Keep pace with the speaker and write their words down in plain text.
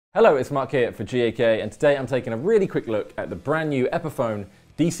Hello, it's Mark here for GAK, and today I'm taking a really quick look at the brand new Epiphone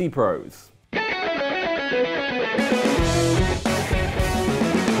DC Pros.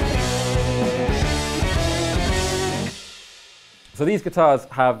 So these guitars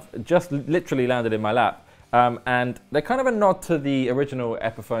have just literally landed in my lap, and they're kind of a nod to the original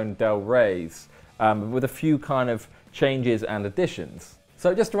Epiphone Del Reys, with a few kind of changes and additions.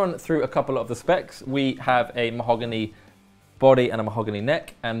 So just to run through a couple of the specs, we have a mahogany body and a mahogany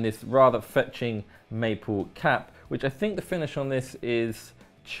neck, and this rather fetching maple cap, which I think the finish on this is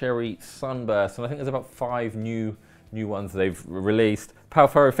cherry sunburst, and I think there's about 5 new ones they've released. Power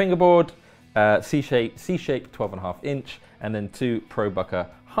Furrow fingerboard, C-shape 12.5 inch, and then 2 Pro Bucker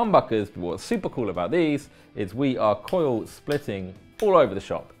humbuckers. But what's super cool about these is we are coil splitting all over the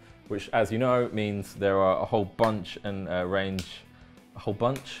shop, which, as you know, means there are a whole bunch and a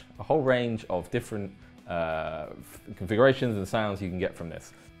whole range of different configurations and sounds you can get from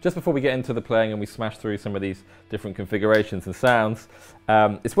this. Just before we get into the playing and we smash through some of these different configurations and sounds,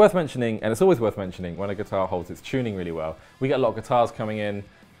 it's worth mentioning, and it's always worth mentioning, when a guitar holds its tuning really well. We get a lot of guitars coming in,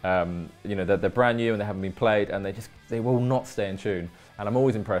 you know, they're brand new and they haven't been played, and they will not stay in tune. And I'm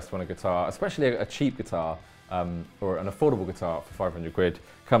always impressed when a guitar, especially a cheap guitar or an affordable guitar for 500 quid,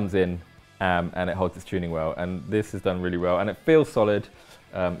 comes in and it holds its tuning well. And this is done really well, and it feels solid.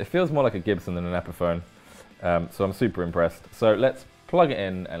 It feels more like a Gibson than an Epiphone. So I'm super impressed. So let's plug it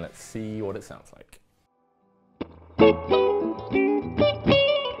in and let's see what it sounds like.